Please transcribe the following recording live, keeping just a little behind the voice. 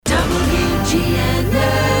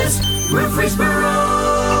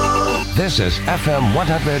This is FM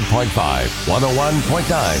 100.5,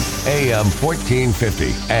 101.9, AM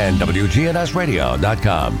 1450, and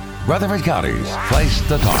WGNSradio.com. Rutherford County's place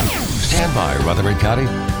to talk. Stand by, Rutherford County.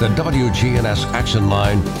 The WGNS Action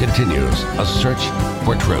Line continues a search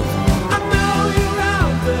for truth. I know you're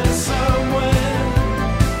out there somewhere. I know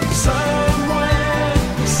you're out.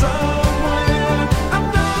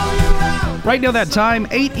 Right now that time,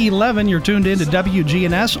 8:11, you're tuned in to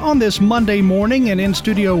WGNS on this Monday morning, and in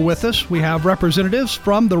studio with us, we have representatives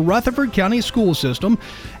from the Rutherford County School System.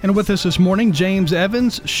 And with us this morning, James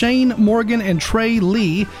Evans, Shane Morgan, and Trey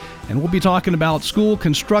Lee. And we'll be talking about school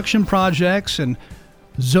construction projects and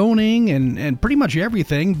zoning and pretty much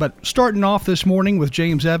everything. But starting off this morning with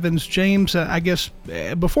James Evans. James, I guess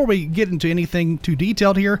before we get into anything too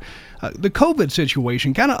detailed here, the COVID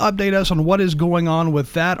situation, kind of update us on what is going on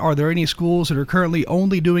with that. Are there any schools that are currently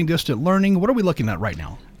only doing distant learning? What are we looking at right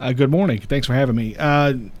now? Good morning. Thanks for having me.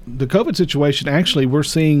 The COVID situation, actually, we're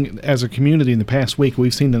seeing as a community in the past week,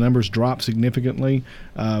 we've seen the numbers drop significantly.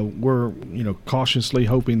 We're, cautiously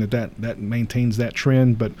hoping that maintains that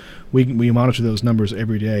trend, but we monitor those numbers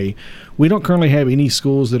every day. We don't currently have any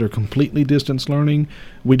schools that are completely distance learning.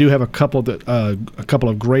 We do have a couple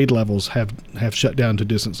of grade levels have shut down to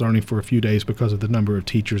distance learning for a few days because of the number of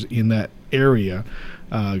teachers in that area.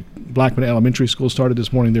 Blackman Elementary School started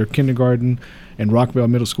this morning their kindergarten, and Rockville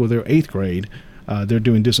Middle School their 8th grade. They're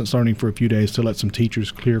doing distance learning for a few days to let some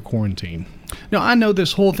teachers clear quarantine. Now, I know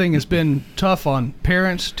this whole thing has been tough on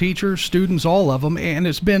parents, teachers, students, all of them, and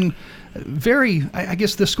it's been I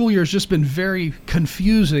guess the school year has just been very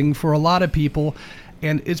confusing for a lot of people.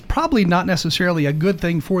 And it's probably not necessarily a good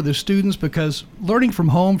thing for the students because learning from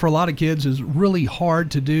home for a lot of kids is really hard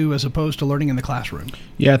to do as opposed to learning in the classroom.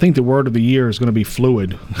 Yeah, I think the word of the year is going to be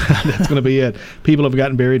fluid. That's going to be it. People have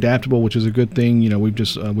gotten very adaptable, which is a good thing.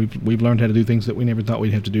 We've learned how to do things that we never thought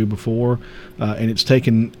we'd have to do before, and it's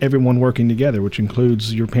taken everyone working together, which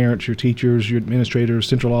includes your parents, your teachers, your administrators,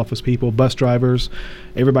 central office people, bus drivers.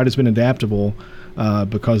 Everybody's been adaptable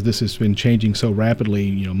because this has been changing so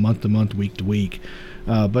rapidly, month to month, week to week.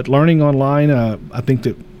 But learning online, I think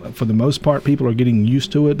that for the most part, people are getting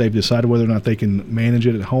used to it. They've decided whether or not they can manage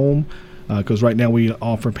it at home, because right now we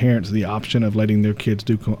offer parents the option of letting their kids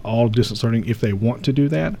do all distance learning if they want to do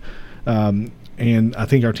that. And I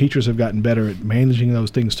think our teachers have gotten better at managing those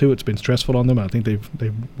things too. It's been stressful on them. I think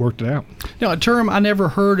they've worked it out. Now, a term I never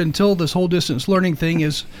heard until this whole distance learning thing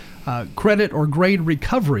is credit or grade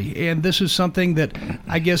recovery. And this is something that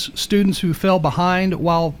I guess students who fell behind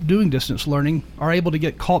while doing distance learning are able to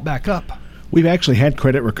get caught back up. We've actually had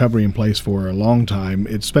credit recovery in place for a long time,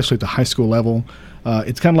 especially at the high school level.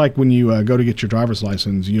 It's kind of like when you go to get your driver's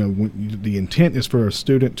license. The intent is for a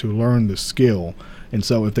student to learn the skill. And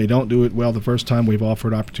so if they don't do it well the first time, we've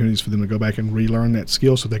offered opportunities for them to go back and relearn that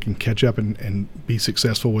skill so they can catch up and be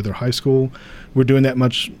successful with their high school. We're doing that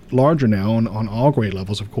much larger now on all grade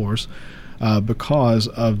levels, of course, because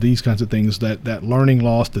of these kinds of things, that learning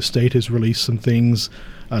loss. The state has released some things,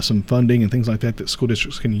 some funding and things like that school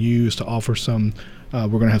districts can use to offer some. We're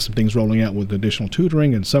going to have some things rolling out with additional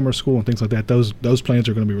tutoring and summer school and things like that. Those plans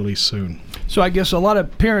are going to be released soon. So I guess a lot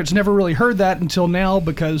of parents never really heard that until now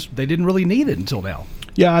because they didn't really need it until now.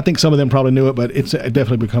 Yeah, I think some of them probably knew it, but it's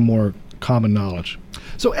definitely become more common knowledge.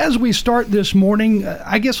 So as we start this morning,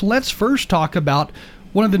 I guess let's first talk about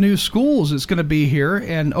one of the new schools that's going to be here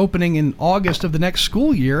and opening in August of the next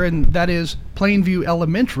school year, and that is Plainview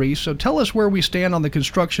Elementary. So tell us where we stand on the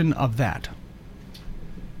construction of that.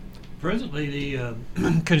 Presently, the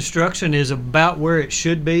construction is about where it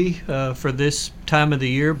should be for this time of the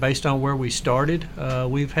year based on where we started.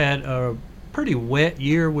 We've had a pretty wet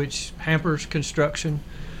year, which hampers construction,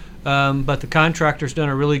 but the contractor's done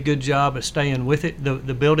a really good job at staying with it.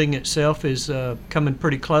 The building itself is coming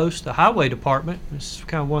pretty close. The highway department, this is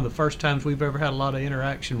kind of one of the first times we've ever had a lot of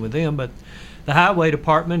interaction with them, but the highway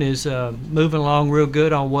department is moving along real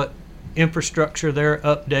good on what infrastructure they're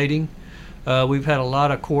updating. We've had a lot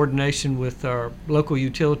of coordination with our local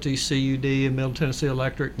utilities, CUD and Middle Tennessee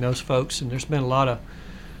Electric and those folks, and we've spent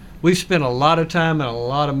a lot of time and a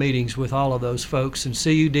lot of meetings with all of those folks, and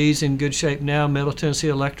CUD's in good shape now. Middle Tennessee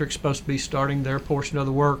Electric's supposed to be starting their portion of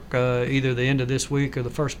the work either the end of this week or the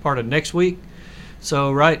first part of next week.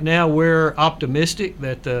 So right now we're optimistic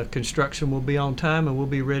that the construction will be on time and we'll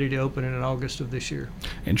be ready to open it in August of this year.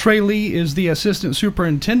 And Trey Lee is the assistant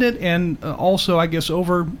superintendent and also, I guess,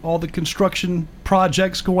 over all the construction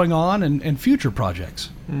projects going on and future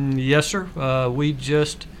projects. Yes, sir. We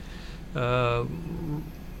just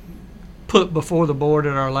put before the board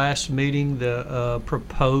at our last meeting the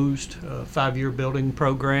proposed 5-year building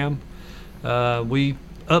program. We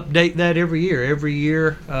update that every year. Every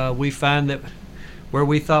year we find that where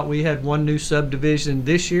we thought we had one new subdivision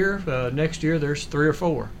this year, next year there's 3 or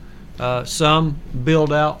 4. Some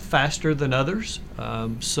build out faster than others.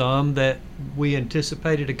 Some that we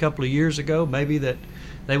anticipated a couple of years ago, maybe that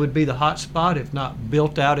they would be the hot spot if not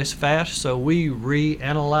built out as fast. So we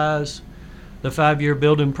reanalyze the 5-year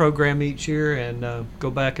building program each year and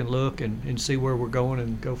go back and look and see where we're going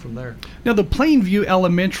and go from there. Now, the Plainview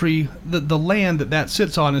Elementary, the land that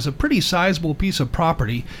sits on is a pretty sizable piece of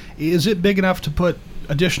property. Is it big enough to put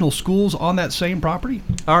additional schools on that same property?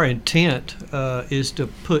 Our intent is to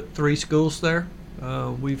put 3 schools there.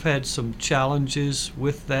 We've had some challenges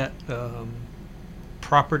with that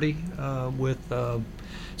property, with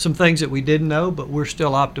some things that we didn't know, but we're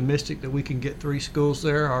still optimistic that we can get 3 schools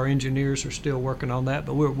there. Our engineers are still working on that,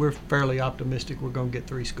 but we're fairly optimistic we're going to get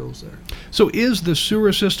 3 schools there. So is the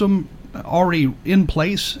sewer system already in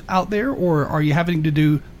place out there, or are you having to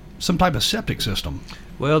do some type of septic system?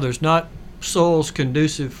 Well, there's not soils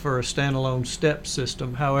conducive for a standalone step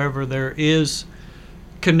system. However, there is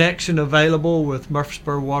connection available with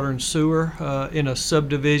Murfreesboro Water and Sewer in a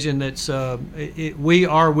subdivision that's we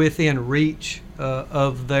are within reach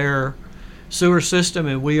of their sewer system,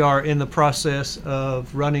 and we are in the process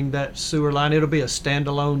of running that sewer line. It'll be a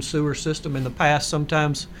standalone sewer system. In the past,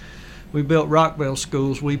 sometimes we built Rockville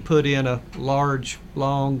schools. We put in a large,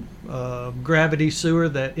 long gravity sewer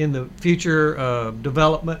that in the future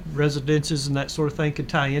development, residences and that sort of thing could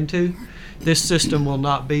tie into. This system will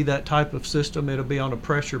not be that type of system. It'll be on a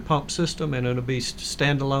pressure pump system, and it'll be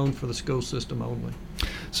standalone for the school system only.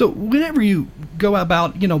 So whenever you go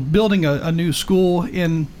about, building a new school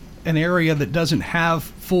in an area that doesn't have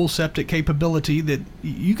full septic capability, that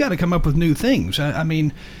you got to come up with new things. I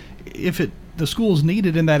mean, if the school's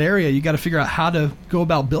needed in that area, you got to figure out how to go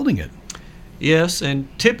about building it. Yes, and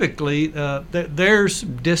typically there's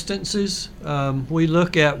distances. We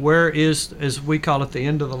look at where is, as we call it, the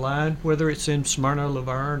end of the line, whether it's in Smyrna,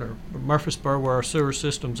 Laverne, or Murfreesboro, where our sewer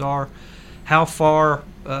systems are. How far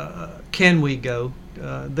can we go?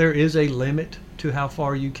 There is a limit to how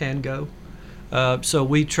far you can go. So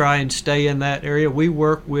we try and stay in that area. We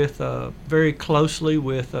work with very closely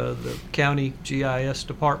with the county GIS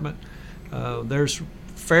department. There's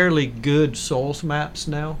fairly good soils maps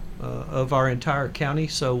now of our entire county,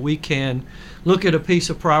 so we can look at a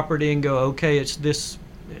piece of property and go, okay, it's this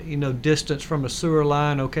distance from a sewer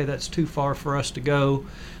line. Okay, that's too far for us to go.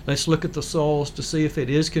 Let's look at the soils to see if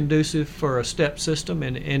it is conducive for a step system,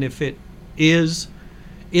 and if it is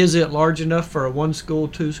it large enough for a 1 school,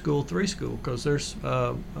 2 school, 3 school? Because there's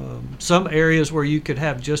some areas where you could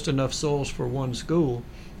have just enough soils for 1 school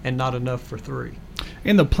and not enough for 3.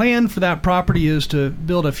 And the plan for that property is to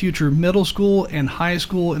build a future middle school and high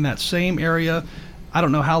school in that same area. I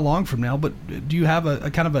don't know how long from now, but do you have a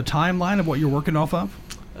kind of a timeline of what you're working off of?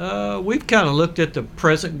 We've kind of looked at the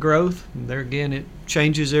present growth. And there again, it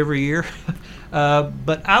changes every year.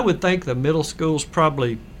 But I would think the middle school's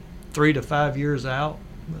probably 3 to 5 years out.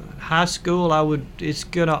 High school, it's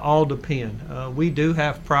going to all depend. We do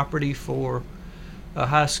have property for a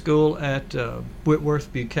high school at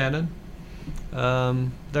Whitworth Buchanan.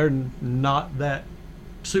 They're not that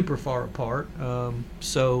super far apart.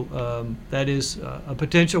 So that is a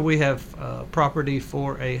potential. We have property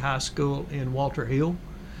for a high school in Walter Hill,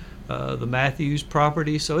 the Matthews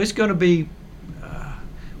property. So it's going to be,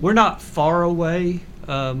 we're not far away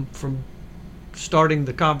from starting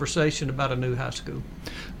the conversation about a new high school.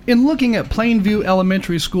 In looking at Plainview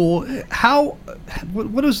Elementary School,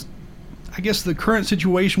 what is, I guess, the current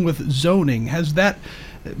situation with zoning? Has that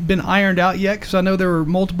been ironed out yet? Because I know there were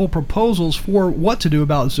multiple proposals for what to do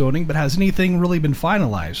about zoning, but has anything really been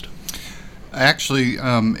finalized? Actually,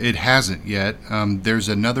 it hasn't yet. There's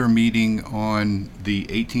another meeting on the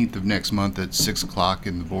 18th of next month at 6 o'clock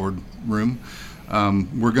in the boardroom.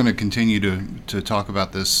 We're going to continue to talk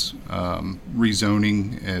about this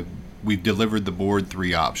rezoning. We've delivered the board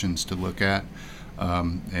 3 options to look at,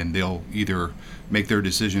 and they'll either make their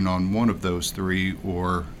decision on one of those 3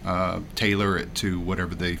 or tailor it to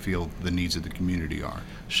whatever they feel the needs of the community are.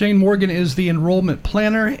 Shane Morgan is the enrollment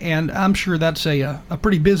planner, and I'm sure that's a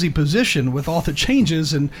pretty busy position with all the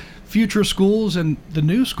changes and future schools and the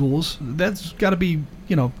new schools. That's got to be,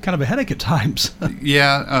 kind of a headache at times.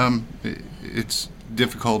 Yeah, it's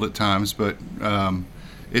difficult at times, but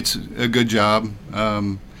it's a good job.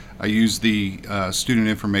 I use the student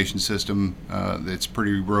information system that's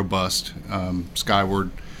pretty robust,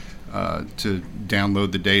 Skyward, to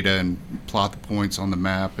download the data and plot the points on the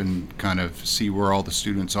map and kind of see where all the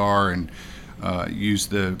students are, and use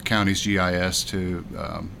the county's GIS to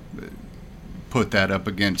put that up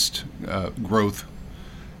against growth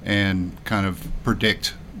and kind of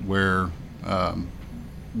predict where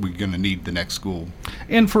we're going to need the next school.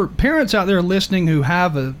 And for parents out there listening who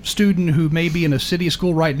have a student who may be in a city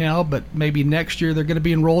school right now, but maybe next year they're going to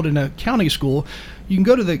be enrolled in a county school, you can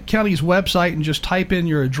go to the county's website and just type in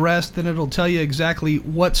your address. Then it'll tell you exactly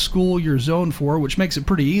what school you're zoned for, which makes it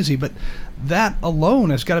pretty easy. But that alone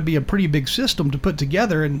has got to be a pretty big system to put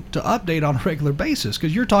together and to update on a regular basis,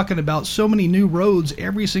 because you're talking about so many new roads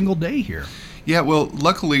every single day here. Yeah, well,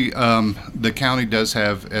 luckily, the county does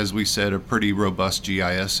have, as we said, a pretty robust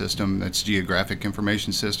GIS system. That's Geographic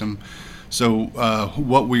Information System. So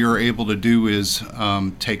what we are able to do is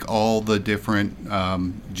take all the different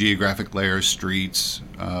geographic layers, streets,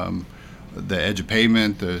 the edge of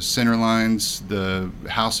pavement, the center lines, the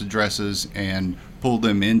house addresses, and pull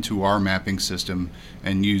them into our mapping system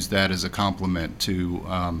and use that as a complement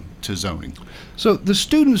to zoning. So the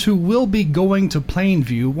students who will be going to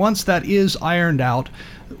Plainview, once that is ironed out,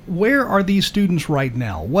 where are these students right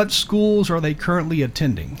now? What schools are they currently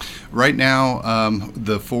attending? Right now,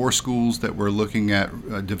 the 4 schools that we're looking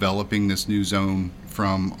at developing this new zone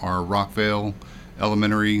from are Rockvale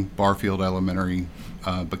Elementary, Barfield Elementary,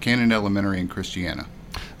 Buchanan Elementary, and Christiana.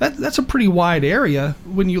 That's a pretty wide area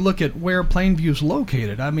when you look at where Plainview is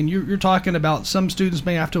located. I mean, you're talking about some students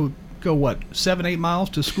may have to go, 7-8 miles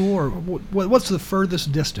to school, or what's the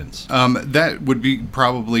furthest distance? That would be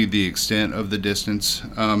probably the extent of the distance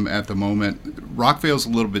at the moment. Rockvale's a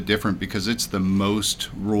little bit different because it's the most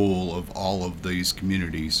rural of all of these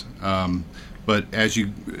communities. But as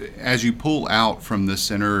you pull out from the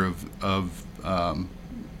center of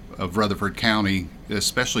Rutherford County,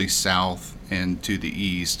 especially south and to the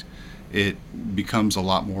east, it becomes a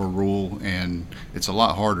lot more rural, and it's a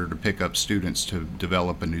lot harder to pick up students to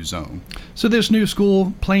develop a new zone. So this new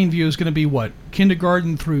school, Plainview, is going to be what,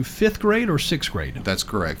 kindergarten through 5th grade or 6th grade? That's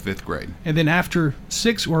correct, 5th grade. And then after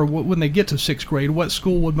 6th, or when they get to 6th grade, what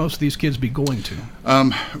school would most of these kids be going to?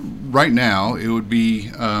 Right now, it would be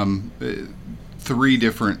 3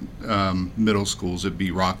 different middle schools. It'd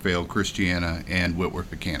be Rockvale, Christiana, and Whitworth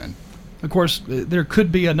Buchanan. Of course, there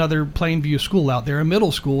could be another Plainview school out there, a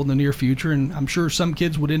middle school in the near future, and I'm sure some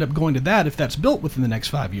kids would end up going to that if that's built within the next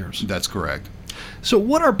 5 years. That's correct. So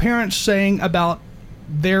what are parents saying about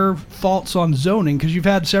their thoughts on zoning? Because you've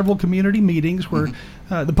had several community meetings where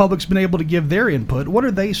the public's been able to give their input. What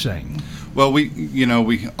are they saying? Well,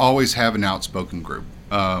 we always have an outspoken group,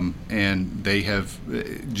 and they have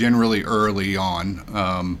generally early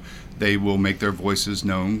on, they will make their voices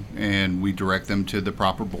known, and we direct them to the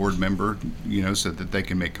proper board member, so that they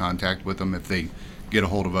can make contact with them if they get a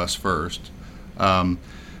hold of us first.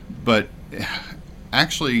 But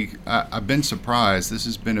actually, I've been surprised. This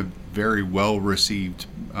has been a very well-received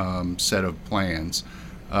set of plans.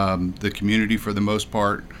 The community, for the most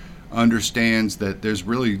part, understands that there's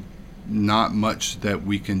really not much that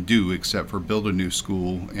we can do except for build a new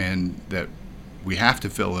school, and that we have to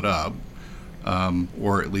fill it up.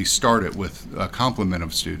 Or at least start it with a complement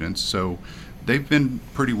of students. So they've been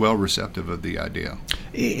pretty well receptive of the idea.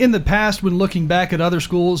 In the past, when looking back at other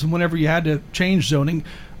schools and whenever you had to change zoning,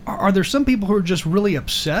 are there some people who are just really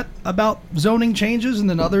upset about zoning changes and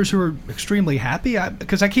then others who are extremely happy?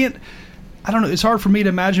 Because I don't know, it's hard for me to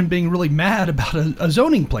imagine being really mad about a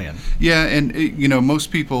zoning plan. Yeah, and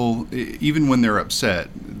most people, even when they're upset,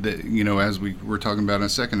 as we were talking about a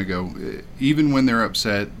second ago, even when they're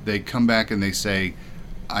upset, they come back and they say,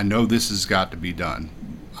 I know this has got to be done.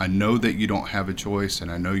 I know that you don't have a choice, and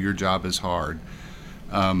I know your job is hard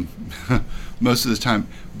most of the time,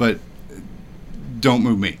 but don't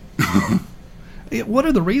move me. What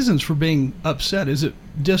are the reasons for being upset? Is it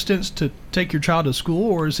distance to take your child to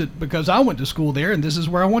school, or is it because I went to school there and this is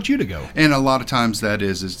where I want you to go? And a lot of times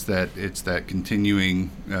it's that continuing,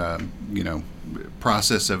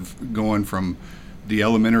 process of going from the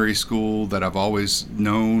elementary school that I've always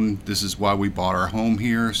known. This is why we bought our home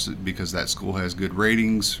here, because that school has good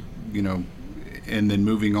ratings, and then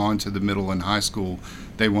moving on to the middle and high school,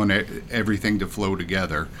 they want everything to flow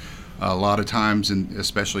together. A lot of times,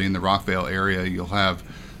 especially in the Rockvale area, you'll have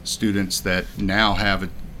students that now have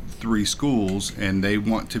 3 schools, and they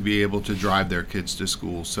want to be able to drive their kids to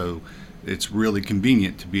school. So it's really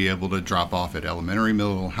convenient to be able to drop off at elementary,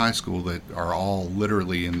 middle, and high school that are all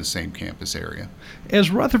literally in the same campus area. As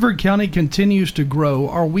Rutherford County continues to grow,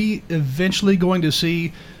 are we eventually going to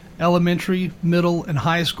see elementary, middle, and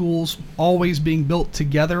high schools always being built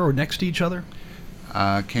together or next to each other?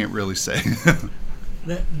 I can't really say.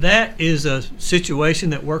 That is a situation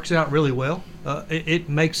that works out really well. It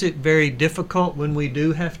makes it very difficult when we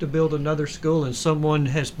do have to build another school and someone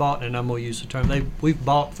has bought, and I'm going to use the term, we've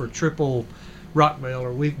bought for triple Rockvale,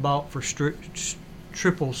 or we've bought for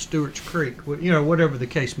triple Stewart's Creek, whatever the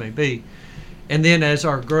case may be. And then as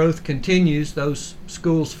our growth continues, those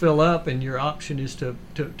schools fill up, and your option is to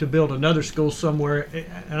build another school somewhere,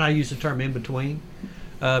 and I use the term in between,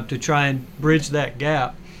 to try and bridge that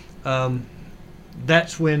gap.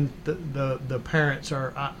 That's when the parents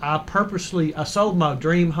are, I sold my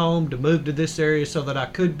dream home to move to this area so that I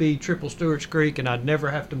could be triple Stewart's Creek and I'd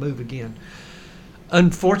never have to move again.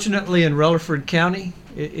 Unfortunately, in Rutherford County,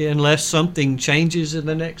 unless something changes in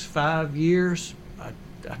the next 5 years, I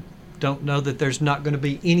don't know that there's not going to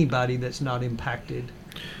be anybody that's not impacted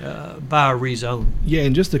by a rezone. Yeah,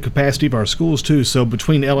 and just the capacity of our schools too. So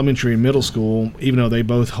between elementary and middle school, even though they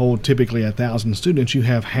both hold typically 1,000 students, you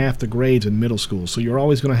have half the grades in middle school. So you're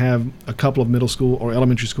always going to have a couple of middle school or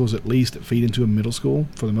elementary schools at least that feed into a middle school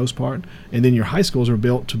for the most part. And then your high schools are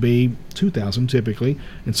built to be 2,000 typically.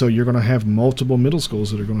 And so you're going to have multiple middle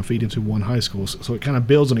schools that are going to feed into one high school. So it kind of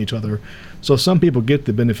builds on each other. So some people get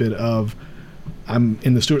the benefit of, I'm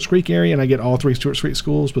in the Stewart's Creek area and I get all 3 Stewart's Creek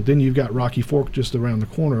schools, but then you've got Rocky Fork just around the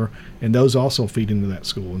corner, and those also feed into that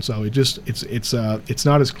school. And so it's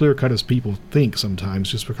not as clear cut as people think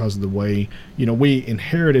sometimes, just because of the way, we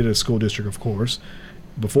inherited a school district, of course,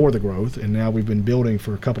 before the growth, and now we've been building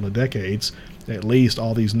for a couple of decades, at least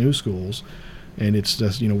all these new schools. And it's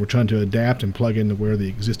just, we're trying to adapt and plug into where the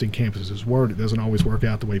existing campuses were. It doesn't always work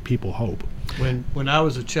out the way people hope. When I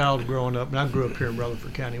was a child growing up, and I grew up here in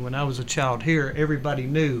Rutherford County, when I was a child here, everybody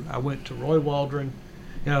knew I went to Roy Waldron.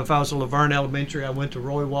 If I was at Laverne Elementary, I went to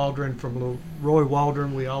Roy Waldron. From Roy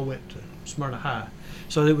Waldron, we all went to Smyrna High.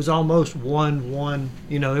 So it was almost one,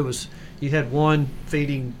 it was, you had one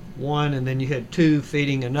feeding one, and then you had 2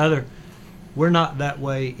 feeding another. We're not that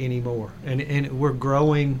way anymore, and we're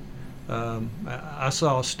growing. I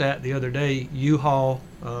saw a stat the other day, U-Haul,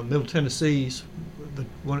 Middle Tennessee's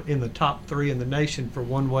in the top 3 in the nation for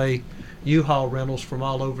one-way U-Haul rentals from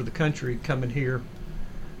all over the country coming here.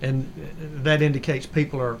 And that indicates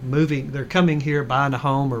people are moving. They're coming here, buying a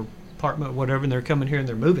home or apartment, whatever, and they're coming here and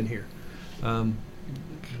they're moving here.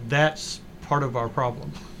 That's part of our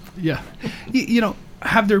problem. Yeah.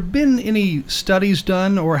 Have there been any studies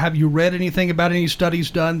done, or have you read anything about any studies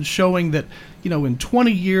done showing that, in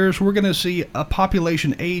 20 years we're going to see a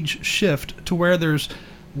population age shift to where there's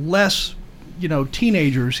less,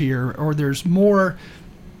 teenagers here, or there's more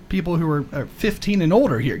people who are 15 and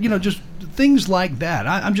older here, just things like that.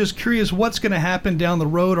 I'm just curious what's going to happen down the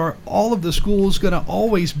road. Are all of the schools going to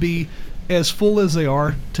always be as full as they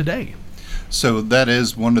are today? So that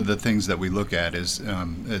is one of the things that we look at is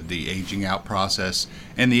the aging out process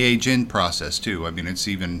and the age in process too. I mean, it's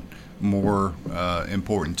even more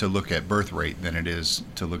important to look at birth rate than it is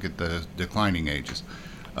to look at the declining ages.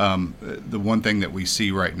 The one thing that we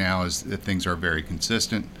see right now is that things are very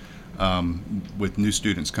consistent. With new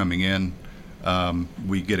students coming in,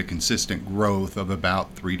 we get a consistent growth of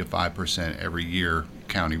about 3 to 5% every year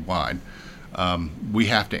countywide. We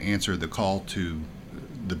have to answer the call to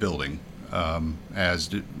the building. As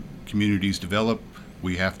communities develop,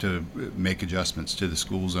 we have to make adjustments to the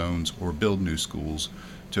school zones or build new schools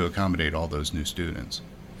to accommodate all those new students.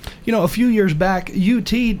 A few years back,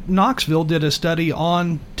 UT Knoxville did a study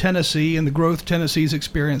on Tennessee and the growth Tennessee's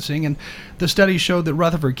experiencing, and the study showed that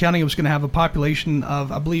Rutherford County was going to have a population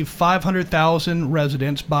of, I believe, 500,000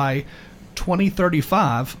 residents by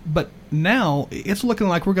 2035, but now it's looking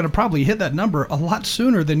like we're going to probably hit that number a lot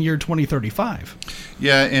sooner than year 2035.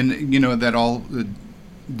 Yeah, and that all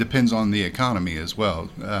depends on the economy as well.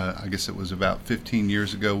 I guess it was about 15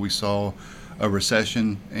 years ago we saw a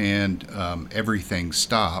recession, and everything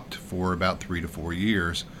stopped for about 3 to 4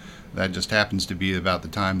 years. That just happens to be about the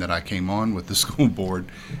time that I came on with the school board,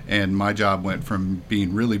 and my job went from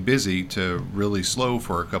being really busy to really slow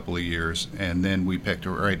for a couple of years, and then we picked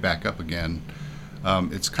it right back up again.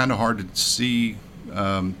 It's kind of hard to see,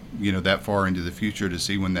 that far into the future to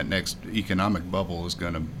see when that next economic bubble is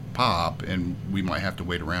going to pop, and we might have to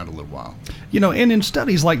wait around a little while. And in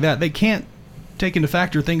studies like that, they can't take into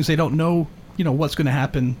factor things they don't know, what's going to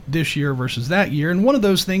happen this year versus that year. And one of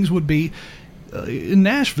those things would be in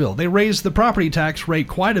Nashville. They raised the property tax rate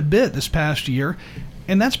quite a bit this past year,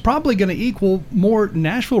 and that's probably going to equal more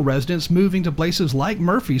Nashville residents moving to places like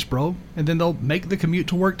Murfreesboro, and then they'll make the commute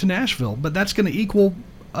to work to Nashville. But that's going to equal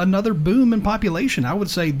another boom in population, I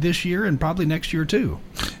would say, this year and probably next year too.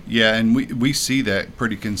 Yeah, and we see that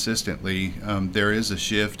pretty consistently. There is a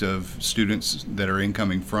shift of students that are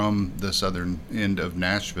incoming from the southern end of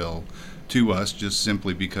Nashville to us, just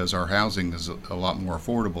simply because our housing is a lot more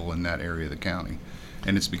affordable in that area of the county,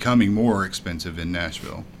 and it's becoming more expensive in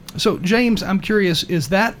Nashville. So, James, I'm curious, is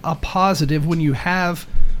that a positive when you have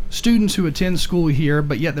students who attend school here,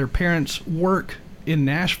 but yet their parents work in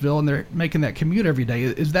Nashville and they're making that commute every day.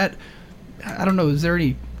 Is that, I don't know, is there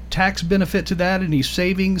any tax benefit to that? Any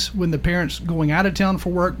savings when the parents going out of town for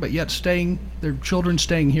work but yet their children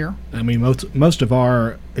staying here? I mean, most of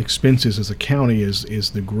our expenses as a county is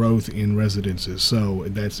the growth in residences. So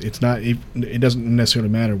it doesn't necessarily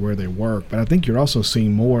matter where they work, but I think you're also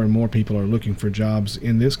seeing more and more people are looking for jobs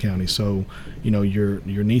in this county. So, your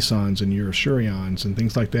Nissans and your Shurions and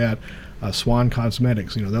things like that, Swan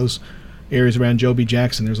Cosmetics, those areas around Joe B.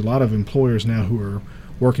 Jackson. There's a lot of employers now who are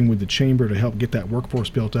working with the chamber to help get that workforce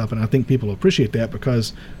built up, and I think people appreciate that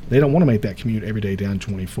because they don't want to make that commute every day down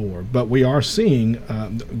 24. But we are seeing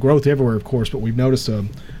growth everywhere, of course, but we've noticed a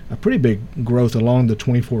pretty big growth along the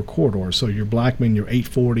 24 corridor. So your Blackman, your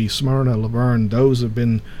 840, Smyrna, Laverne, those have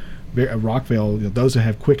been Rockville, those that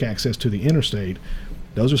have quick access to the interstate.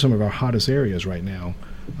 Those are some of our hottest areas right now.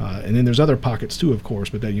 And then there's other pockets too, of course,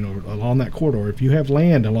 but that along that corridor, if you have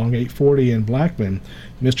land along 840 and Blackman,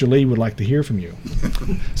 Mr. Lee would like to hear from you.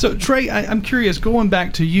 So Trey, I'm curious, going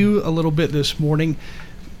back to you a little bit this morning,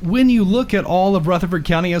 when you look at all of Rutherford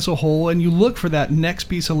County as a whole and you look for that next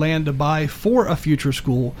piece of land to buy for a future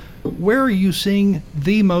school, where are you seeing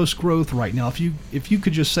the most growth right now? If you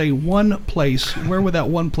could just say one place, where would that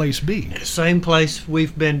one place be? Same place.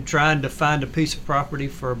 We've been trying to find a piece of property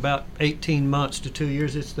for about 18 months to 2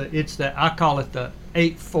 years. It's the I call it the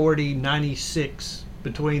 840-96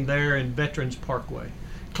 between there and Veterans Parkway,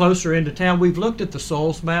 closer into town. We've looked at the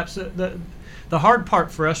soils maps. The hard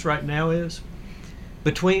part for us right now is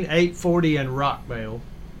between 840 and Rockville,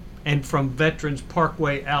 and from Veterans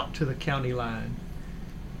Parkway out to the county line.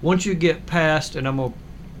 Once you get past, and I'm going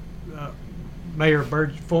to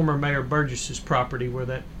former Mayor Burgess's property where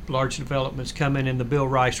that large development's coming in the Bill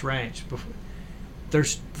Rice Ranch,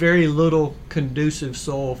 there's very little conducive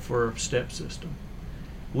soil for a step system,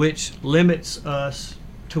 which limits us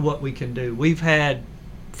to what we can do. We've had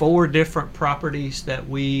 4 different properties that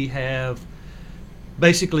we have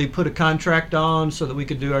basically put a contract on so that we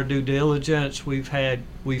could do our due diligence. We've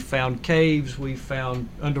found caves, we've found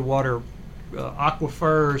underwater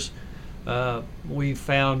aquifers, we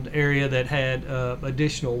found area that had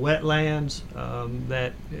additional wetlands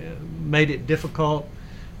that made it difficult.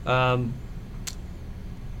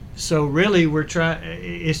 So really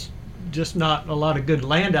it's just not a lot of good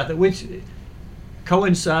land out there, which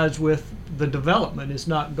coincides with the development is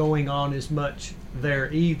not going on as much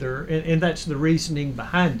there either, and that's the reasoning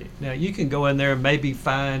behind it. Now you can go in there and maybe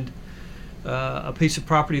find a piece of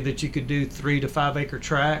property that you could do 3 to 5 acre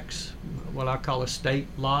tracts, what I call estate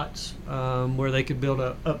lots, where they could build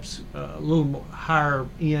a little more higher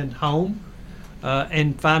end home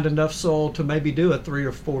and find enough soil to maybe do a 3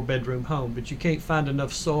 or 4 bedroom home. But you can't find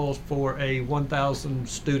enough soil for a 1,000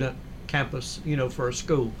 student campus, for a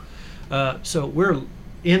school. So we're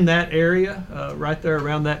in that area right there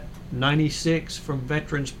around that 96 from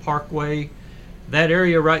Veterans Parkway, that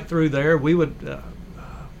area right through there. We would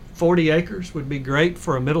 40 acres would be great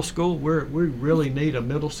for a middle school. We really need a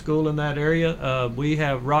middle school in that area. We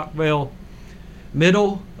have Rockville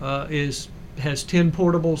Middle has 10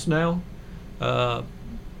 portables now.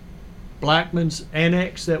 Blackman's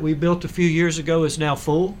Annex that we built a few years ago is now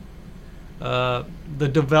full. The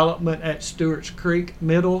development at Stewart's Creek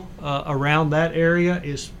Middle around that area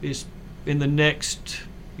is in the next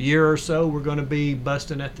year or so we're going to be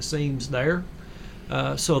busting at the seams there.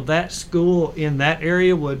 So that school in that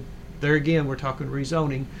area there again we're talking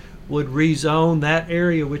rezoning, would rezone that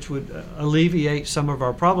area, which would alleviate some of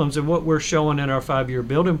our problems. And what we're showing in our 5-year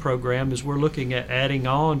building program is we're looking at adding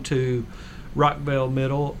on to Rockville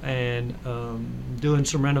Middle and doing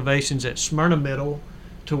some renovations at Smyrna Middle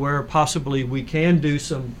to where possibly we can do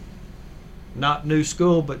some, not new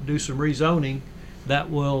school, but do some rezoning that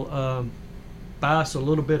will buy us a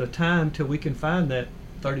little bit of time till we can find that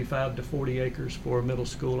 35 to 40 acres for a middle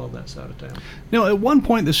school on that side of town. Now, at one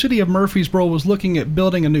point, the city of Murfreesboro was looking at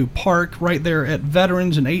building a new park right there at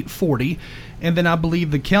Veterans and 840, and then I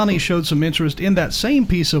believe the county showed some interest in that same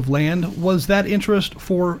piece of land. Was that interest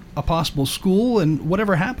for a possible school, and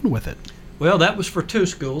whatever happened with it? Well, that was for 2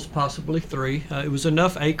 schools, possibly 3. It was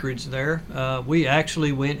enough acreage there. We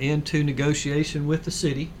actually went into negotiation with the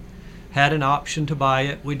city, had an option to buy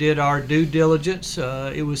it. We did our due diligence.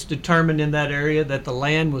 It was determined in that area that the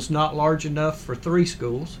land was not large enough for 3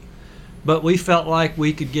 schools, but we felt like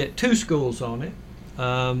we could get 2 schools on it.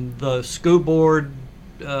 The school board,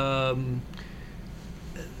 there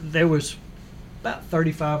was about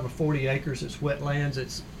 35 or 40 acres. It's wetlands.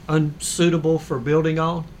 It's unsuitable for building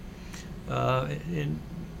on. And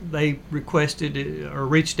they requested or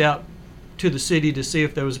reached out to the city to see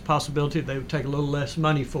if there was a possibility they would take a little less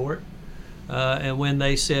money for it. And when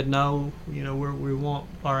they said no, we want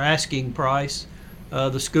our asking price,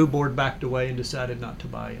 the school board backed away and decided not to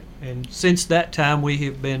buy it. And since that time, we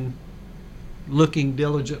have been looking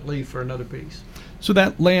diligently for another piece. So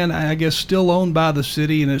that land, I guess, still owned by the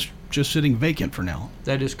city, and it's just sitting vacant for now.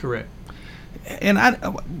 That is correct. And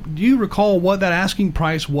do you recall what that asking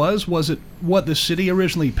price was? Was it what the city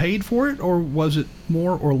originally paid for it, or was it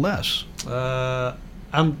more or less? I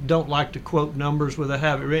don't like to quote numbers without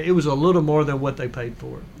having it. It was a little more than what they paid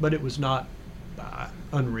for it, but it was not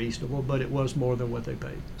unreasonable, but it was more than what they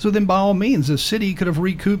paid. So then, by all means, the city could have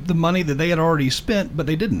recouped the money that they had already spent, but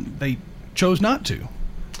they didn't. They chose not to.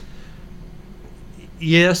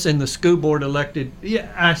 Yes, and the school board elected.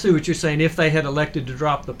 Yeah, I see what you're saying. If they had elected to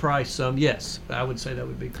drop the price some, yes, I would say that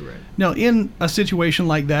would be correct. Now, in a situation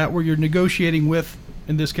like that, where you're negotiating with,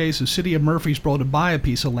 in this case, the city of Murfreesboro to buy a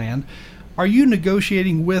piece of land, are you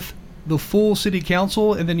negotiating with the full city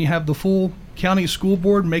council, and then you have the full county school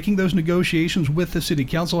board making those negotiations with the city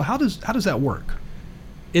council? How does that work?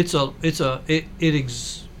 It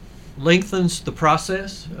lengthens the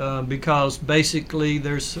process because basically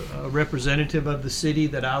there's a representative of the city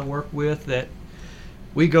that I work with that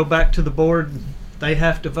we go back to the board, they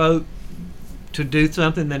have to vote to do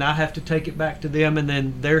something, then I have to take it back to them, and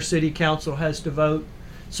then their city council has to vote.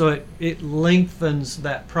 So it lengthens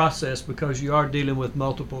that process because you are dealing with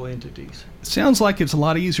multiple entities. It sounds like it's a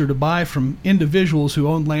lot easier to buy from individuals who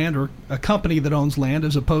own land or a company that owns land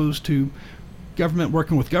as opposed to government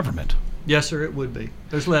working with government. Yes, sir, it would be.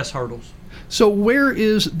 There's less hurdles. So where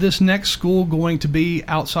is this next school going to be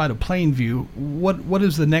outside of Plainview? What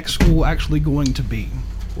is the next school actually going to be?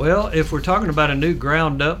 Well, if we're talking about a new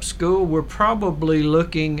ground-up school, we're probably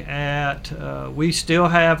looking at, we still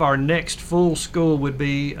have our next full school would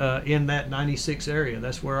be in that 96 area.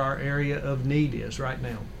 That's where our area of need is right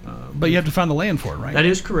now. But you have to find the land for it, right? That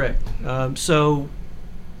is correct. So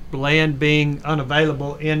land being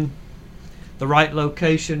unavailable in the right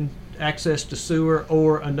location, access to sewer,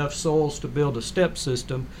 or enough soils to build a step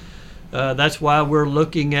system. That's why we're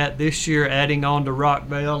looking at this year adding on to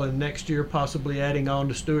Rockvale, and next year possibly adding on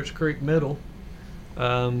to Stewart's Creek Middle.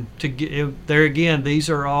 To get there again, these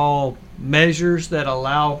are all measures that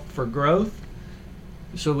allow for growth,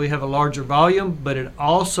 so we have a larger volume, but it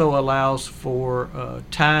also allows for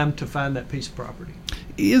time to find that piece of property.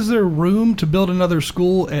 Is there room to build another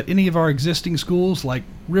school at any of our existing schools like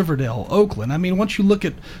Riverdale, Oakland? I mean, once you look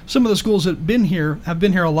at some of the schools that have been here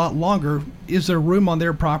a lot longer, is there room on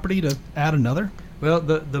their property to add another? Well,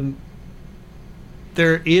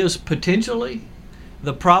 there is potentially.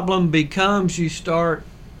 The problem becomes you start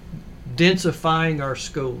densifying our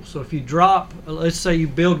schools. So if you drop, let's say you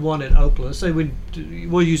build one at Oakland. Let's say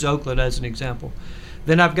we'll use Oakland as an example.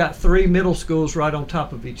 Then I've got 3 middle schools right on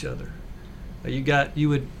top of each other. You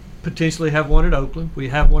would potentially have one at Oakland. We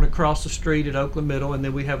have one across the street at Oakland Middle, and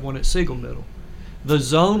then we have one at Siegel Middle. The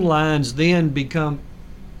zone lines then become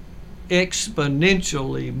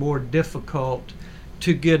exponentially more difficult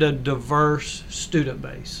to get a diverse student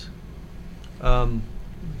base.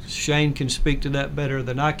 Shane can speak to that better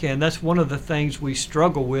than I can. That's one of the things we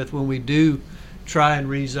struggle with when we do try and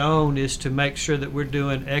rezone, is to make sure that we're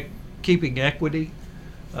doing keeping equity.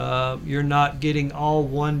 You're not getting all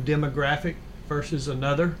one demographic versus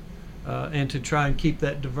another, and to try and keep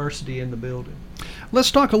that diversity in the building. Let's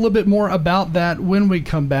talk a little bit more about that when we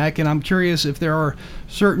come back, and I'm curious if there are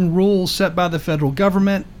certain rules set by the federal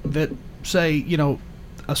government that say,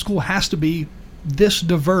 a school has to be this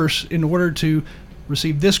diverse in order to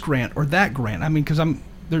receive this grant or that grant. I mean, because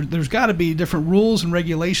there's got to be different rules and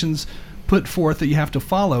regulations put forth that you have to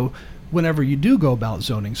follow whenever you do go about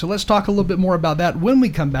zoning. So let's talk a little bit more about that when we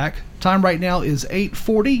come back. Time right now is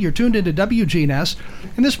 8:40. You're tuned into WGNS.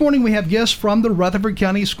 And this morning we have guests from the Rutherford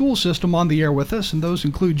County School System on the air with us, and those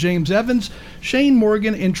include James Evans, Shane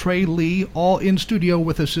Morgan, and Trey Lee, all in studio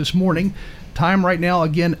with us this morning. Time right now,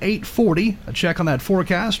 again, 8:40. A check on that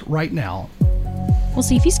forecast right now. We'll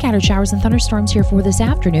see a few scattered showers and thunderstorms here for this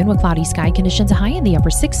afternoon with cloudy sky conditions, a high in the upper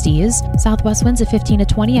 60s. Southwest winds at 15 to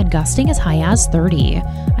 20 and gusting as high as 30.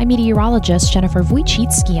 I'm meteorologist Jennifer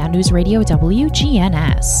Wojcicki on News Radio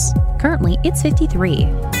WGNS. Currently, it's 53.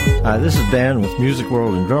 Hi, this is Dan with Music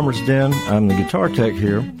World and Drummers Den. I'm the guitar tech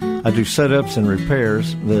here. I do setups and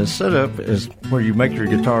repairs. The setup is where you make your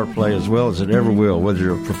guitar play as well as it ever will, whether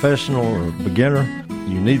you're a professional or a beginner.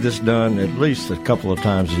 You need this done at least a couple of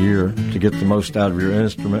times a year to get the most out of your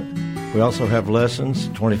instrument. We also have lessons,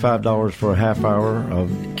 $25 for a half hour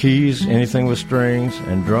of keys, anything with strings,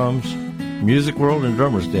 and drums. Music World and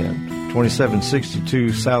Drummers Den,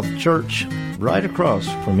 2762 South Church, right across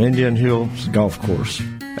from Indian Hills Golf Course.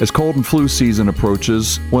 As cold and flu season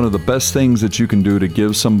approaches, one of the best things that you can do to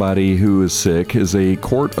give somebody who is sick is a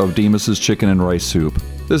quart of Demas's chicken and rice soup.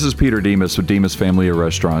 This is Peter Demas with Demas Family of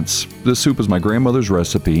Restaurants. This soup is my grandmother's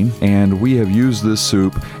recipe, and we have used this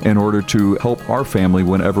soup in order to help our family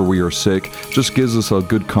whenever we are sick. Just gives us a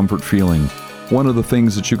good comfort feeling. One of the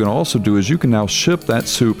things that you can also do is you can now ship that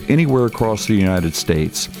soup anywhere across the United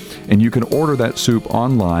States, and you can order that soup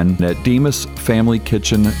online at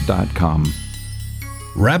demasfamilykitchen.com.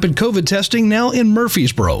 Rapid COVID testing now in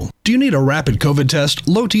Murfreesboro. Do you need a rapid COVID test?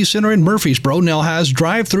 Low T Center in Murfreesboro now has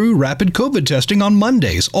drive-through rapid COVID testing on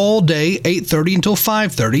Mondays, all day, 8:30 until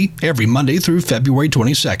 5:30, every Monday through February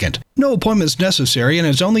 22nd. No appointments necessary, and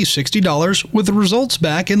it's only $60 with the results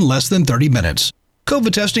back in less than 30 minutes.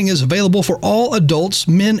 COVID testing is available for all adults,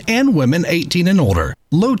 men and women 18 and older.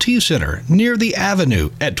 Low T Center, near the Avenue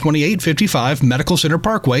at 2855 Medical Center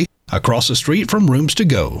Parkway, across the street from Rooms to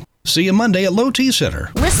Go. See you Monday at Low T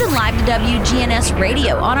Center. Listen live to WGNS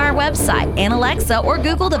Radio on our website and Alexa or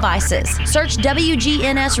Google devices. Search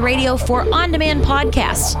WGNS Radio for on-demand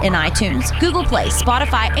podcasts in iTunes, Google Play,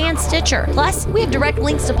 Spotify, and Stitcher. Plus, we have direct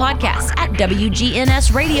links to podcasts at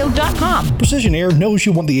WGNSradio.com. Precision Air knows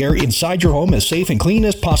you want the air inside your home as safe and clean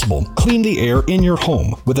as possible. Clean the air in your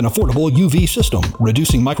home with an affordable UV system,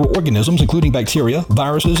 reducing microorganisms including bacteria,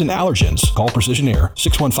 viruses, and allergens. Call Precision Air,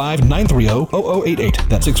 615-930-0088.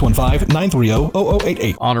 That's 615-930-0088.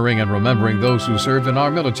 Honoring and remembering those who served in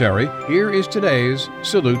our military, here is today's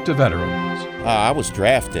Salute to Veterans. I was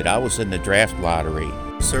drafted. I was in the draft lottery.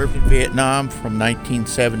 Served in Vietnam from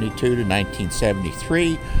 1972 to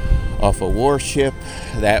 1973 off a warship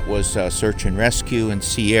that was search and rescue and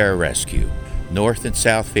sea air rescue. North and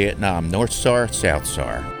South Vietnam, North SAR, South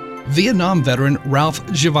SAR. Vietnam veteran Ralph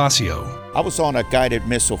Gervasio. I was on a guided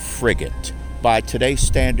missile frigate. By today's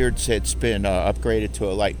standards, it's been upgraded to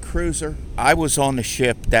a light cruiser. I was on the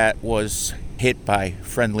ship that was hit by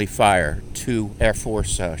friendly fire. 2 Air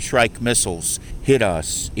Force Shrike missiles hit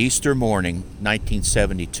us Easter morning,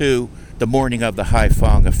 1972, the morning of the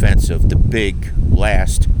Haiphong offensive, the big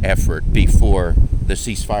last effort before the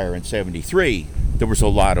ceasefire in 73. There was a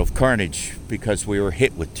lot of carnage because we were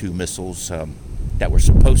hit with 2 missiles that were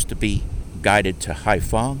supposed to be guided to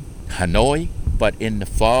Haiphong, Hanoi, but in the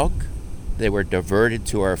fog, they were diverted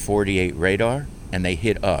to our 48 radar, and they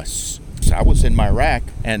hit us. So I was in my rack,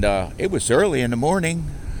 and it was early in the morning,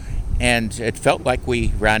 and it felt like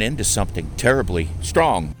we ran into something terribly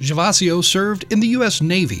strong. Gervasio served in the U.S.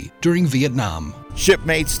 Navy during Vietnam.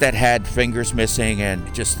 Shipmates that had fingers missing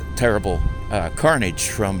and just terrible carnage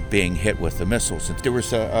from being hit with the missiles. And there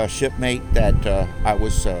was a shipmate that I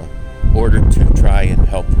was ordered to try and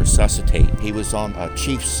help resuscitate. He was on a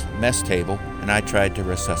chief's mess table, and I tried to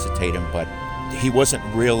resuscitate him, but he wasn't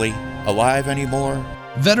really alive anymore.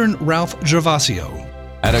 Veteran Ralph Gervasio.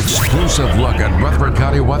 An exclusive look at Rutherford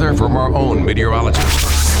County weather from our own meteorologist.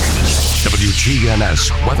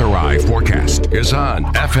 WGNS Weather Eye forecast is on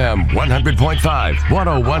FM 100.5,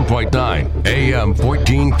 101.9, AM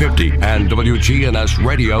 1450, and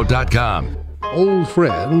WGNSradio.com. Old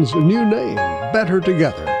friends, new name, better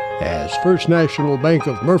together. As First National Bank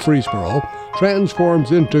of Murfreesboro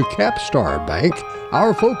transforms into Capstar Bank,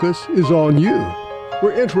 our focus is on you.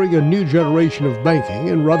 We're entering a new generation of banking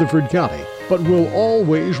in Rutherford County, but will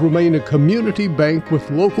always remain a community bank with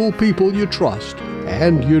local people you trust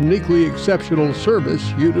and uniquely exceptional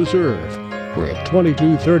service you deserve. We're at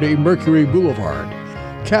 2230 Mercury Boulevard.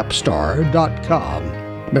 Capstar.com.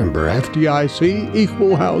 Member FDIC,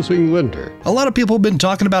 Equal Housing Lender. A lot of people have been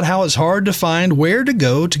talking about how it's hard to find where to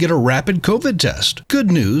go to get a rapid COVID test. Good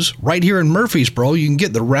news, right here in Murfreesboro, you can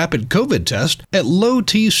get the rapid COVID test at Low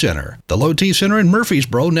T Center. The Low T Center in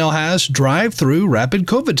Murfreesboro now has drive-through rapid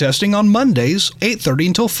COVID testing on Mondays, 8:30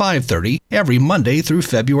 until 5:30, every Monday through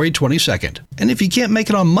February 22nd. And if you can't make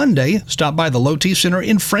it on Monday, stop by the Low T Center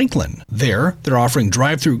in Franklin. There, they're offering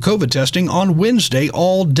drive-through COVID testing on Wednesday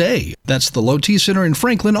all day. That's the Low T Center in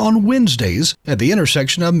Franklin on Wednesdays at the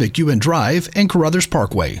intersection of McEwen Drive and Carruthers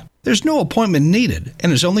Parkway. There's no appointment needed,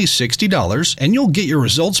 and it's only $60, and you'll get your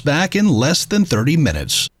results back in less than 30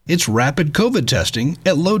 minutes. It's rapid COVID testing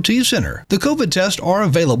at Low T Center. The COVID tests are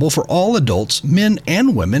available for all adults, men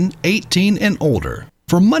and women, 18 and older.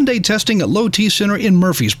 For Monday testing at Low T Center in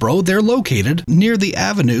Murfreesboro, they're located near the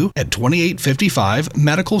Avenue at 2855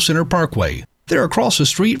 Medical Center Parkway. They're across the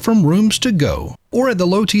street from Rooms to Go, or at the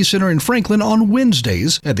Low T Center in Franklin on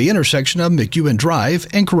Wednesdays at the intersection of McEwen Drive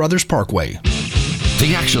and Carruthers Parkway.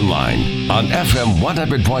 The Action Line on FM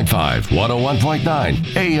 100.5,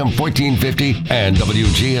 101.9, AM 1450, and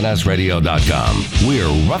WGNSradio.com. We're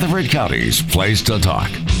Rutherford County's place to talk.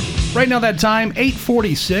 Right now that time,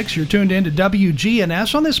 8:46. You're tuned in to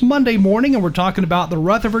WGNS on this Monday morning, and we're talking about the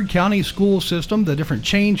Rutherford County school system, the different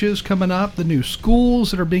changes coming up, the new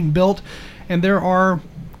schools that are being built, and there are,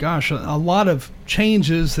 a lot of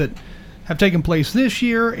changes that have taken place this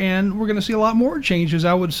year, and we're going to see a lot more changes,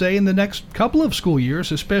 I would say, in the next couple of school years,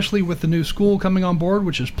 especially with the new school coming on board,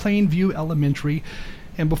 which is Plainview Elementary.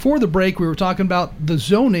 And before the break, we were talking about the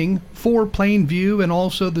zoning for Plainview and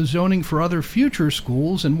also the zoning for other future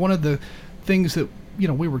schools. And one of the things that,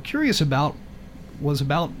 we were curious about was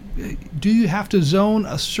about, do you have to zone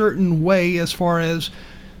a certain way as far as,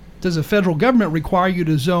 does the federal government require you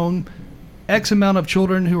to zone X amount of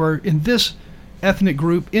children who are in this ethnic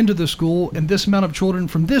group into the school and this amount of children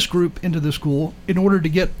from this group into the school in order to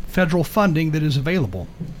get federal funding that is available?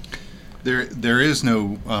 There is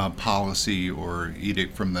no policy or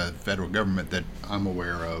edict from the federal government that I'm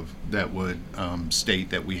aware of that would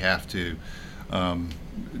state that we have to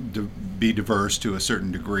be diverse to a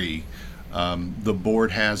certain degree. The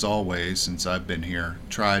board has always, since I've been here,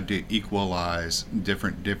 tried to equalize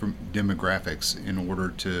different demographics in order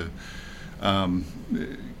to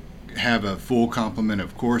have a full complement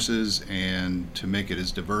of courses and to make it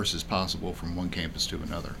as diverse as possible from one campus to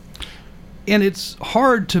another. And it's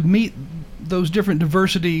hard to meet those different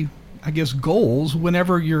diversity, goals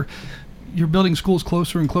whenever you're building schools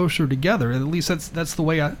closer and closer together. At least that's the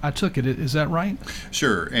way I took it. Is that right?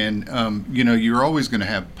 Sure. And, you're always going to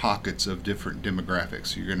have pockets of different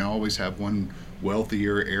demographics. You're going to always have one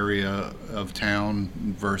wealthier area of town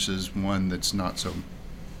versus one that's not so.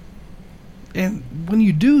 And when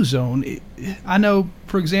you do zone, I know,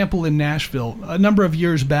 for example, in Nashville, a number of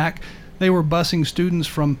years back, they were busing students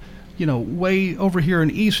from way over here in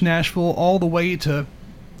East Nashville, all the way to,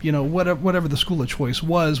 whatever the school of choice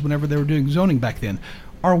was whenever they were doing zoning back then.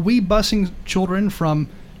 Are we busing children from,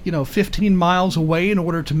 15 miles away in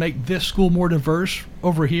order to make this school more diverse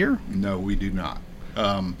over here? No, we do not.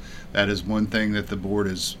 That is one thing that the board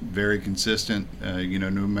is very consistent. No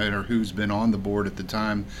matter who's been on the board at the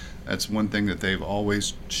time, that's one thing that they've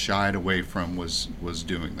always shied away from was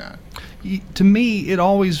doing that. To me, it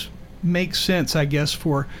always makes sense,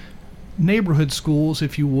 for neighborhood schools,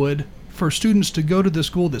 if you would, for students to go to the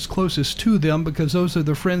school that's closest to them because those are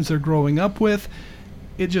the friends they're growing up with.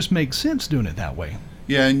 It just makes sense doing it that way.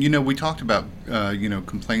 Yeah, and we talked about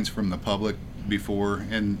complaints from the public before,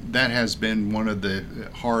 and that has been one of the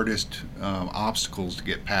hardest obstacles to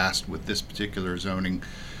get past with this particular zoning.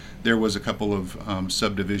 There was a couple of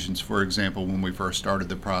subdivisions, for example, when we first started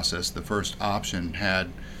the process. The first option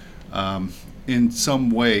had in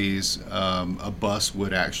some ways, a bus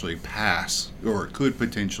would actually pass, or it could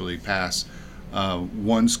potentially pass,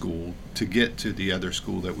 one school to get to the other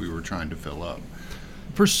school that we were trying to fill up.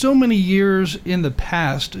 For so many years in the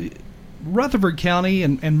past, Rutherford County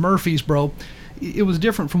and Murfreesboro, it was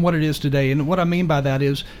different from what it is today. And what I mean by that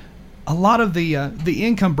is a lot of the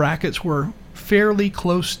income brackets were fairly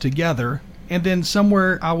close together. And then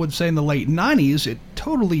somewhere, I would say in the late 90s, it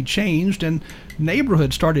totally changed and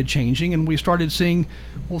neighborhoods started changing, and we started seeing,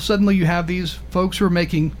 suddenly you have these folks who are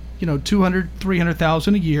making, $200,000,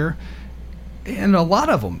 $300,000 a year, and a lot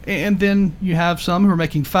of them. And then you have some who are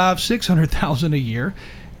making $500,000, $600,000 a year.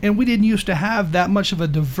 And we didn't used to have that much of a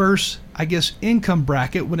diverse, income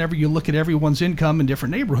bracket whenever you look at everyone's income in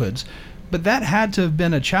different neighborhoods. But that had to have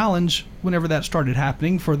been a challenge whenever that started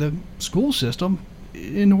happening for the school system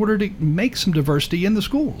in order to make some diversity in the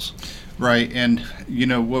schools. Right, and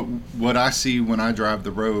what I see when I drive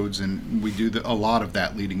the roads, and we do a lot of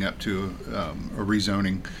that leading up to a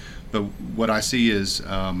rezoning, but what I see is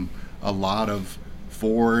a lot of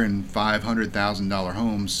 $400,000 and $500,000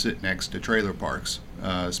 homes sit next to trailer parks,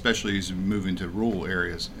 especially as you move into rural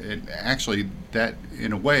areas. It actually, that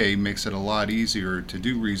in a way makes it a lot easier to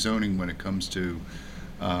do rezoning when it comes to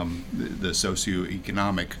the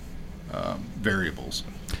socioeconomic variables.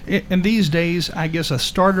 And these days, a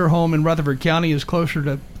starter home in Rutherford County is closer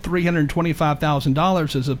to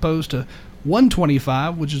 $325,000 as opposed to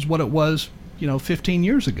 $125,000, which is what it was, 15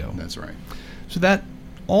 years ago. That's right. So that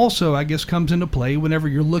also, comes into play whenever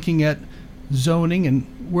you're looking at zoning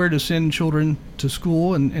and where to send children to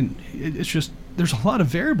school, and it's just, there's a lot of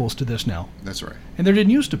variables to this now. That's right. And there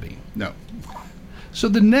didn't used to be. No. So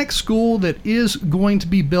the next school that is going to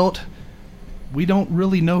be built, we don't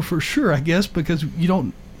really know for sure, because you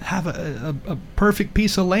don't have a perfect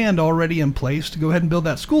piece of land already in place to go ahead and build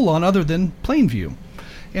that school on other than Plainview.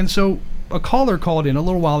 And so a caller called in a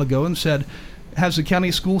little while ago and said, has the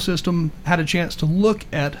county school system had a chance to look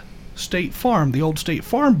at State Farm, the old State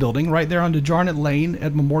Farm building right there on DeJarnett Lane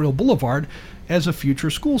at Memorial Boulevard, as a future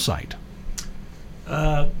school site?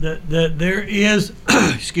 There is,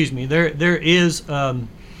 excuse me, there is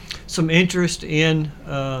some interest in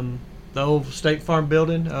the old State Farm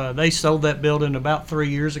building. They sold that building about 3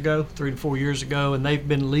 to 4 years ago, and they've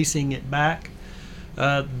been leasing it back.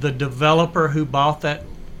 The developer who bought that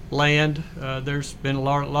land, there's been a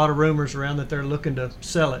lot of rumors around that they're looking to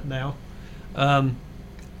sell it now.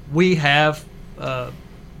 We have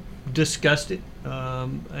discussed it,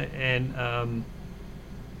 and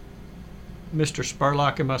Mr.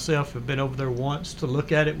 Spurlock and myself have been over there once to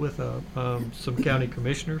look at it with some county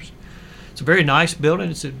commissioners. It's a very nice building.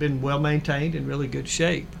 It's been well maintained, in really good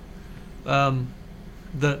shape.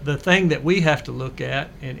 The thing that we have to look at,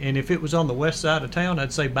 and if it was on the west side of town,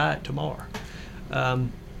 I'd say buy it tomorrow.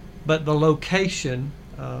 But the location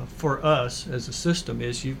for us as a system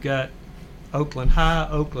is you've got Oakland High,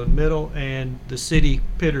 Oakland Middle, and the City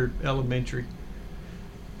Pittard Elementary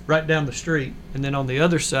right down the street. And then on the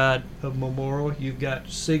other side of Memorial, you've got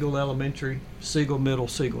Siegel Elementary, Siegel Middle,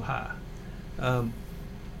 Siegel High.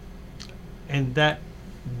 And that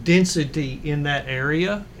density in that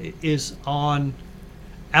area is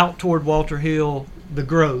out toward Walter Hill. The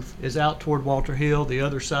growth is out toward Walter Hill, the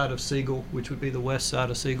other side of Siegel, which would be the west side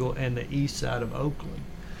of Siegel, and the east side of Oakland.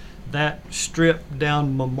 That strip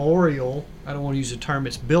down Memorial, I don't want to use the term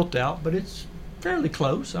it's built out, but it's fairly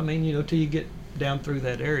close. I mean, till you get down through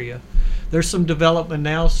that area. There's some development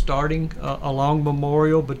now starting along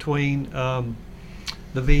Memorial between the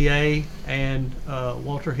VA and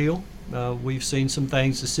Walter Hill. We've seen some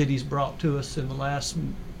things the city's brought to us in the last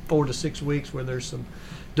 4 to 6 weeks where there's some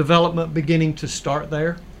development beginning to start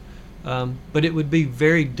there. But it would be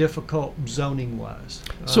very difficult zoning-wise.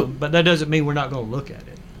 But that doesn't mean we're not going to look at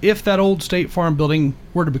it. If that old State Farm building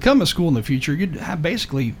were to become a school in the future, you'd have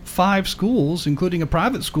basically 5 schools, including a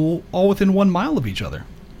private school, all within 1 mile of each other.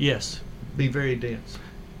 Yes, be very dense.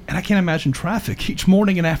 And I can't imagine traffic each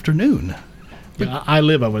morning and afternoon. Yeah, I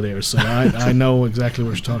live over there, so I know exactly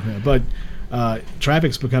what you're talking about. But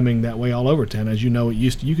traffic's becoming that way all over town. As you know,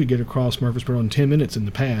 you could get across Murfreesboro in 10 minutes in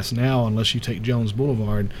the past. Now, unless you take Jones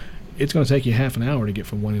Boulevard, it's going to take you half an hour to get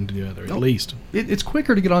from one end to the other, at least. It's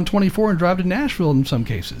quicker to get on 24 and drive to Nashville in some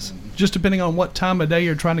cases, just depending on what time of day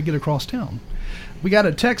you're trying to get across town. We got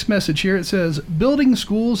a text message here. It says, building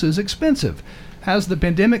schools is expensive. Has the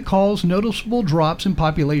pandemic caused noticeable drops in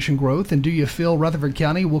population growth, and do you feel Rutherford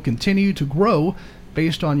County will continue to grow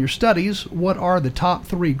based on your studies? What are the top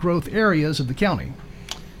 3 growth areas of the county?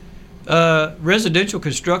 Residential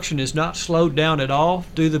construction is not slowed down at all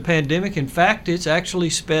due to the pandemic. In fact, it's actually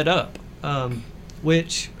sped up,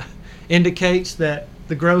 which indicates that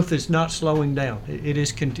the growth is not slowing down. It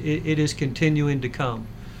is continuing to come.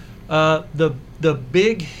 The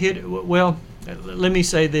big hit, well, let me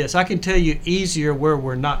say this. I can tell you easier where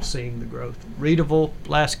we're not seeing the growth. Reedville,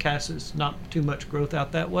 Lascassas, not too much growth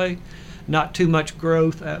out that way. Not too much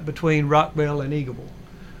growth between Rockville and Eagleville.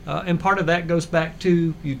 And part of that goes back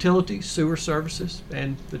to utilities, sewer services,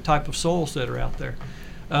 and the type of soils that are out there.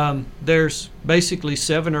 There's basically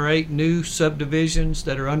 7 or 8 new subdivisions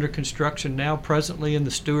that are under construction now presently in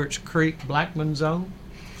the Stewart's Creek Blackman zone.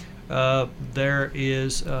 There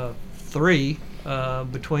is 3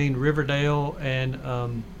 between Riverdale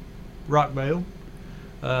and Rockvale.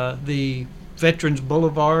 The Veterans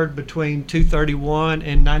Boulevard between 231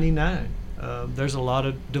 and 99. There's a lot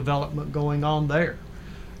of development going on there.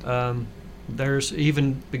 There's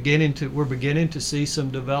even we're beginning to see some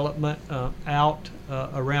development out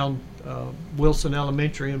around Wilson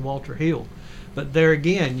Elementary and Walter Hill. But there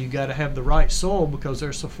again, you got to have the right soil because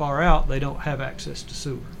they're so far out, they don't have access to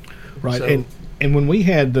sewer. Right. So, and when we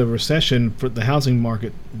had the recession, for the housing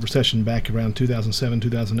market recession back around 2007,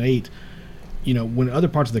 2008, when other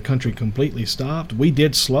parts of the country completely stopped, we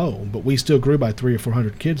did slow, but we still grew by 300 or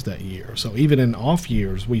 400 kids that year. So even in off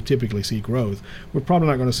years, we typically see growth. We're probably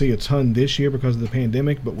not going to see a ton this year because of the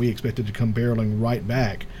pandemic, but we expect it to come barreling right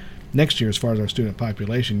back next year as far as our student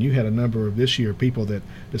population. You had a number of this year people that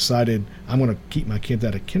decided, I'm going to keep my kids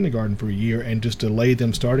out of kindergarten for a year and just delay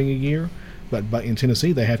them starting a year. But in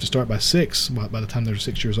Tennessee, they have to start by 6 by the time they're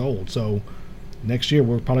 6 years old. So next year,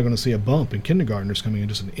 we're probably going to see a bump in kindergartners coming in,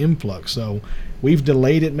 just an influx. So we've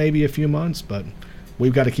delayed it maybe a few months, but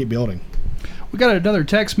we've got to keep building. We got another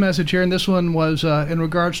text message here, and this one was in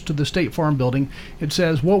regards to the State Farm building. It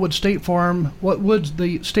says, what would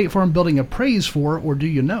the State Farm building appraise for, or do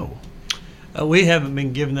you know? We haven't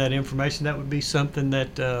been given that information. That would be something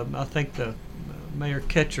that I think the Mayor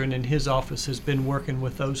Ketchern in his office has been working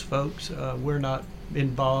with those folks. We're not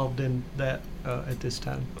involved in that at this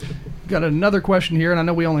time. Got another question here, and I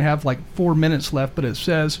know we only have like 4 minutes left, but it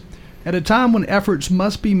says, At a time when efforts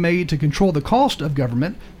must be made to control the cost of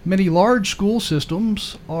government, many large school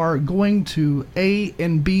systems are going to A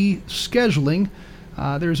and B scheduling.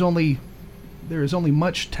 There is only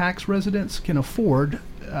much tax residents can afford.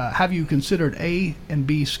 Have you considered A and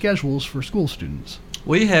B schedules for school students?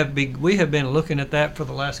 We have been looking at that for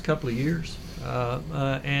the last couple of years,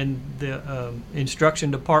 and the instruction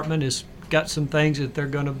department has got some things that they're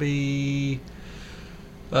going to be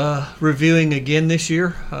reviewing again this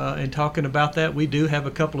year and talking about that. We do have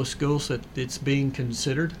a couple of schools that it's being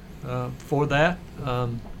considered for that.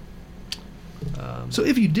 So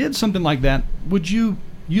if you did something like that, would you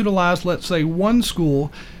utilize, let's say, one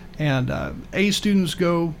school and A students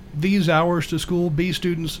go these hours to school, B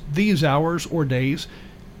students these hours or days,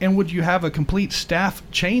 and would you have a complete staff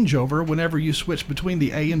changeover whenever you switch between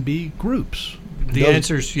the A and B groups? The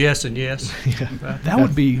answer is yes and yes. Yeah. That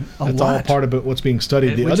would be a that's lot. all part of what's being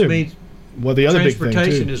studied. Which means the other big thing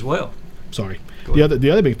transportation too, as well. Sorry. The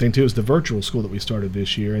other big thing too is the virtual school that we started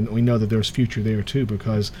this year, and we know that there's future there too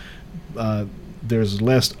because there's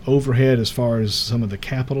less overhead as far as some of the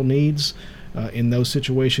capital needs in those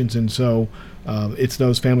situations, and so it's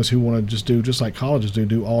those families who want to just like colleges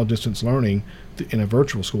do all distance learning in a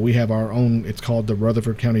virtual school. We have our own. It's called the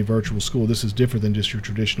Rutherford County Virtual School. This is different than just your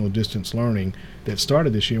traditional distance learning that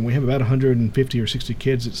started this year, and we have about 150 or 60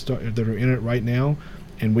 kids that are in it right now.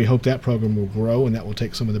 And we hope that program will grow, and that will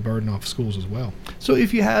take some of the burden off schools as well. So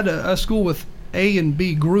if you had a school with A and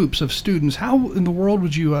B groups of students, how in the world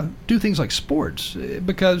would you do things like sports?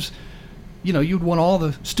 Because, you'd want all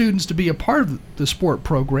the students to be a part of the sport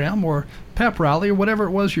program or pep rally or whatever it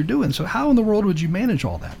was you're doing. So how in the world would you manage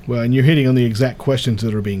all that? Well, and you're hitting on the exact questions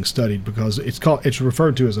that are being studied because it's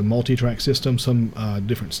referred to as a multi-track system. Some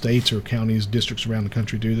different states or counties, districts around the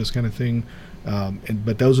country do this kind of thing.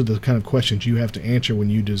 But those are the kind of questions you have to answer when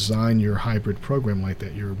you design your hybrid program like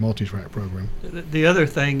that, your multi-track program. The other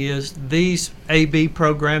thing is these AB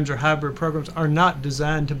programs or hybrid programs are not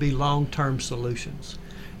designed to be long-term solutions.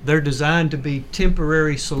 They're designed to be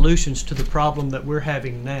temporary solutions to the problem that we're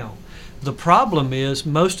having now. The problem is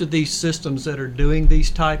most of these systems that are doing these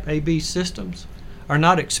type AB systems are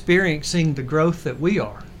not experiencing the growth that we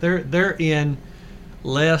are. They're in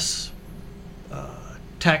less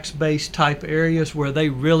tax-based type areas where they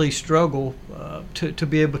really struggle to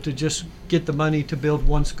be able to just get the money to build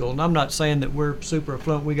one school. And I'm not saying that we're super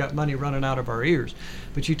affluent, we got money running out of our ears,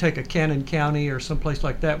 but you take a Cannon County or someplace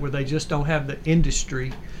like that where they just don't have the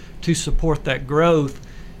industry to support that growth,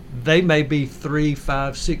 they may be 3,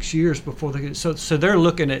 5, 6 years before they get, so they're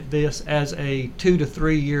looking at this as a 2 to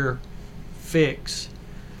 3 year fix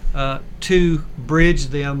to bridge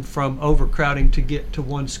them from overcrowding to get to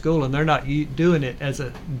one school, and they're not doing it as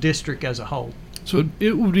a district as a whole. So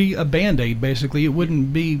it would be a Band-Aid, basically. It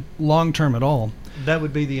wouldn't be long-term at all. That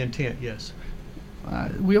would be the intent, yes.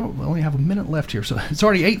 We only have a minute left here, so it's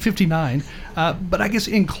already 8:59. But I guess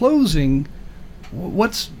in closing,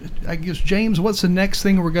 James, what's the next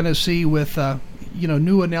thing we're going to see with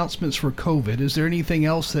new announcements for COVID? Is there anything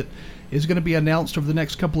else that is going to be announced over the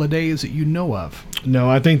next couple of days that you know of? No,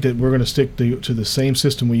 I think that we're going to stick to the same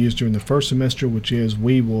system we used during the first semester, which is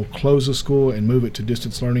we will close the school and move it to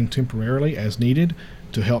distance learning temporarily as needed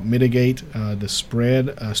to help mitigate the spread.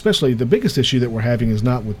 Especially the biggest issue that we're having is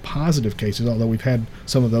not with positive cases, although we've had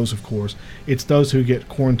some of those, of course. It's those who get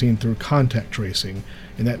quarantined through contact tracing,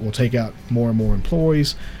 and that will take out more and more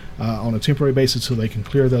employees on a temporary basis so they can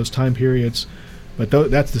clear those time periods. But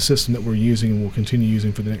that's the system that we're using and will continue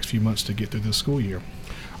using for the next few months to get through this school year.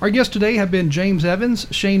 Our guests today have been James Evans,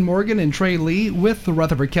 Shane Morgan, and Trey Lee with the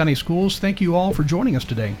Rutherford County Schools. Thank you all for joining us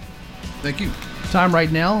today. Thank you. Time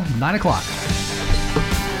right now, 9 o'clock.